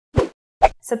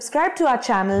Subscribe to our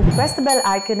channel, press the bell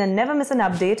icon and never miss an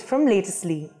update from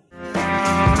Latestly.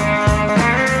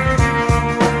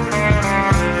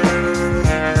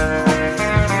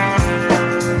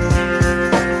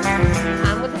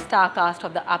 I'm with the star cast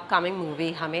of the upcoming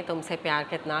movie Hume Tumse Pyaar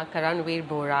Kitna, Karanvir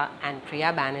Bohra and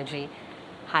Priya Banerjee.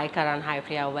 Hi Karan, hi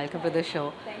Priya, welcome to the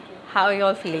show. Thank you. How are you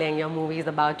all feeling? Your movie is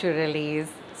about to release.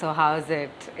 So how is it?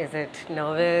 Is it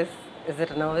nervous? Is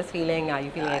it a nervous feeling? Are you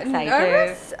feeling excited?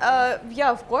 Nervous? Yeah,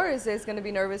 of course. There's going to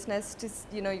be nervousness.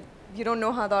 You don't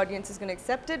know how the audience is going to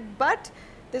accept it, but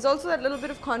there's also that little bit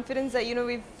of confidence that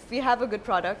we have a good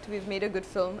product, we've made a good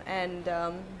film, and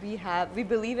we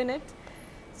believe in it.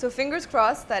 So fingers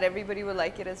crossed that everybody will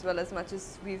like it as much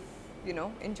as we've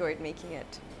enjoyed making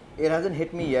it. It hasn't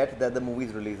hit me yet that the movie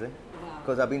is releasing,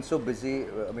 because I've been so busy.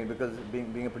 I mean, because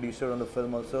being a producer on the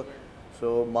film also,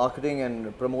 so marketing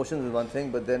and promotions is one thing,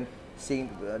 but then seeing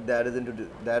Dad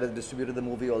has distributed the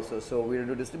movie also, so we're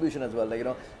into distribution as well, like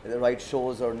the right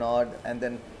shows or not, and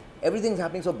then everything's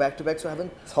happening so back to back. So I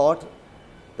haven't thought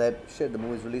that shit, the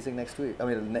movie is releasing next week. I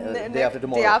mean, day after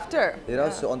tomorrow. Day after.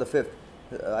 So on the 5th.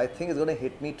 I think it's going to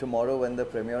hit me tomorrow when the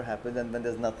premiere happens, and when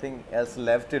there's nothing else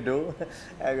left to do,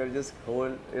 I got to just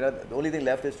hold. The only thing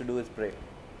left is to do is pray.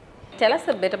 Tell us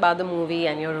a bit about the movie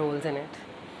and your roles in it.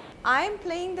 I'm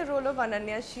playing the role of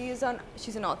Ananya. She's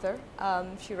an author.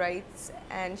 She writes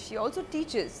and she also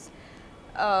teaches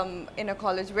in a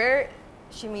college where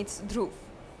she meets Dhruv,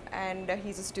 and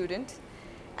he's a student.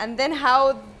 And then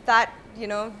how that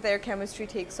their chemistry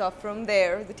takes off from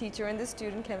there, the teacher and the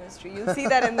student chemistry. You'll see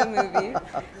that in the movie.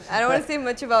 I don't want to say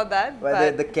much about that.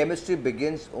 Well, the chemistry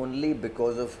begins only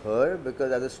because of her,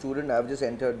 because as a student I've just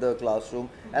entered the classroom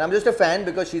and I'm just a fan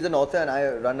because she's an author and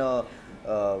I run a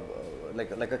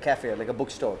like a cafe, like a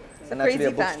bookstore. And actually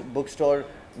a bookstore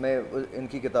में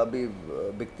इनकी किताब भी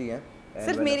बिकती हैं.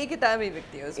 सिर्फ मेरी किताब ही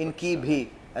बिकती है उसमें. इनकी भी.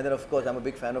 And then of course I'm a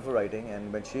big fan of her writing,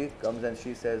 and when she comes and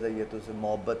she says that ये तो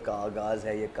मोहब्बत का आगाज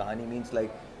है, ये कहानी means like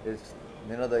it's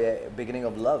the beginning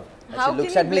of love. And how she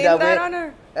looks can at you me blame that way. On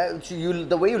her?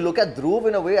 The way you look at Dhruv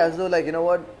in a way as though like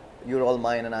you're all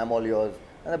mine and I'm all yours.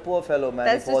 And the poor fellow man.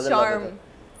 That's the charm.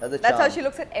 That's the charm. That's how she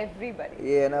looks at everybody.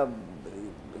 ये ना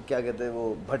क्या कहते हैं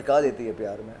वो भटका देती है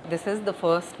प्यार में. This is the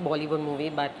first Bollywood movie,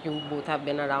 but you both have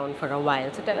been around for a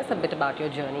while. So tell us a bit about your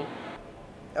journey.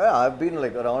 I've been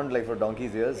around for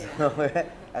donkey's years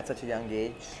at such a young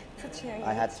age.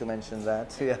 I had to mention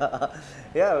that.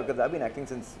 Yeah, because I've been acting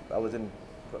since I was in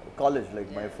college.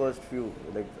 My first few,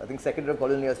 I think second year of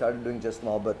college, I started doing Just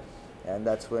Mohabbat, and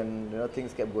that's when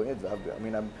things kept going. I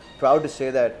mean, I'm proud to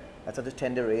say that at such a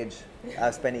tender age,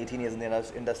 I've spent 18 years in the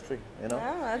industry. Oh,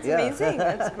 that's amazing.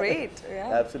 That's great.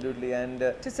 Yeah. Absolutely, and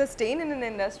to sustain in an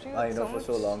industry. I know, for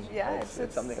so long. Yeah,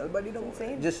 it's something else. But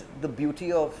insane. Just the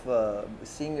beauty of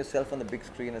seeing yourself on the big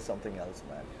screen is something else,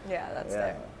 man. Yeah, that's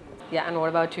there. Yeah, and what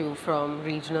about you, from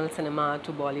regional cinema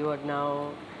to Bollywood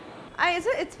now?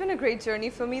 It's been a great journey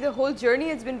for me. The whole journey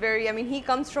has been he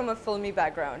comes from a filmy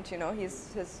background,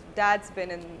 his dad's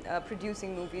been in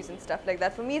producing movies and stuff like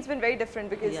that. For me, it's been very different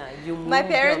because my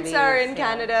parents are in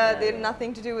Canada. They had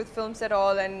nothing to do with films at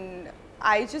all, and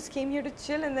I just came here to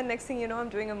chill, and the next thing you know, I'm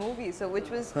doing a movie. So which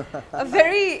was a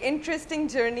very interesting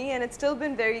journey, and it's still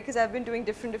been because I've been doing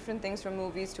different things, from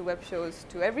movies to web shows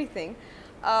to everything.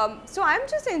 So I'm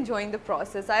just enjoying the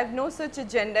process. I have no such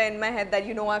agenda in my head that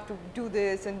I have to do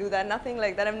this and do that. Nothing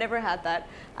like that. I've never had that.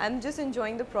 I'm just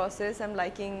enjoying the process. I'm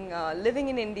liking living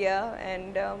in India,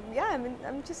 and yeah,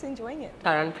 I'm just enjoying it.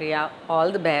 Karan, Priya,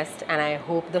 all the best, and I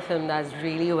hope the film does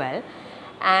really well.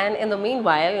 And in the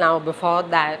meanwhile, now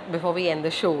before we end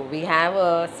the show, we have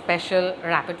a special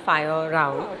rapid fire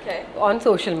round on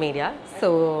social media.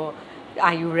 So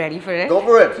are you ready for it? Go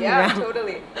for it. Yeah,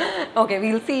 totally. Okay,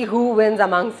 we'll see who wins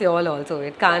amongst you all also.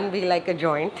 It can't be like a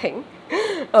joint thing.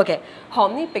 Okay, how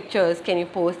many pictures can you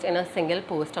post in a single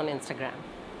post on Instagram?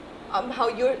 How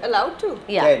you're allowed to?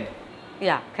 Yeah. 10.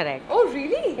 Yeah, correct. Oh,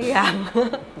 really? Yeah.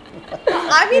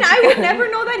 I mean, I would never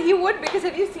know that he would, because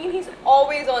have you seen he's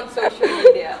always on social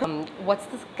media. What's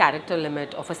the character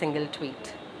limit of a single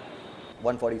tweet?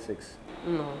 146.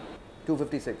 No.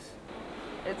 256.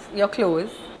 You're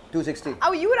close. 260.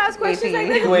 Oh, you would ask questions like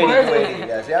that? 280.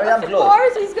 Yes, yeah, I'm close. Of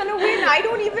course, he's gonna win. I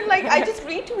don't even I just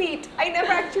retweet. I never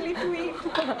actually tweet.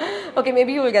 Okay,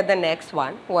 maybe you will get the next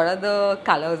one. What are the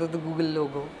colors of the Google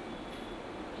logo?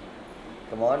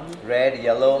 Come on, red,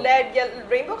 yellow. Red, yellow,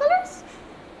 rainbow colors?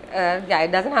 Yeah,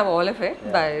 it doesn't have all of it,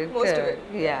 but most of it.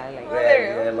 Yeah,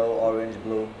 red, yellow, orange,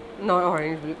 blue. No,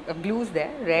 orange, blue. Blue's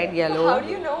there. Red, yellow. How do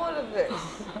you know all of this?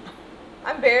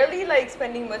 I'm barely like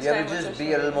spending much time on social media. You have to just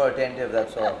be a little more attentive,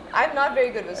 that's all. I'm not very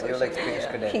good with social media. You're like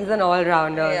Space cadet. He's an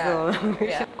all-rounder. Yeah. So.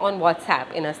 Yeah. On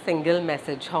WhatsApp, in a single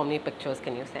message, how many pictures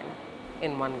can you send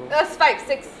in one go? That's 5,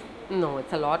 6. No,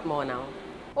 it's a lot more now.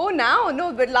 Oh, now?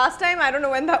 No, but last time, I don't know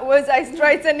when that was, I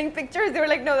tried sending pictures, they were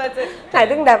like, no, that's it. I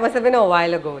think that must have been a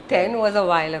while ago. 10 was a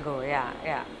while ago, yeah,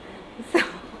 yeah. So,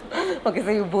 okay, so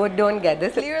you both don't get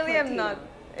this. Clearly, I'm not.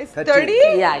 It's 30?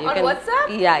 Yeah, you on can.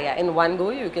 WhatsApp? Yeah, yeah. In one go,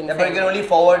 you can. Yeah, but you can only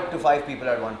forward to 5 people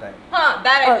at one time. Huh,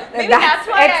 maybe that's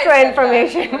why extra I said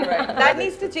information. That. Right. That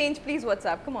needs to change, please.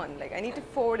 WhatsApp. Come on, like I need to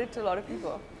forward it to a lot of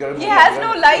people. He has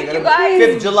no life, you guys.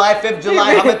 5th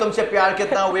July. Hume Tumse Pyaar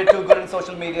Kitna. We're too good in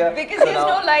social media. Because he has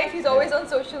no life. He's always on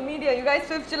social media. You guys,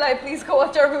 5th July, please go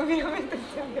watch our movie. Hume Tumse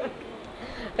Pyaar.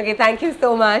 Okay, thank you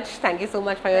so much. Thank you so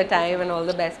much for your time and all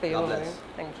the best for your movie.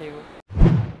 Thank you.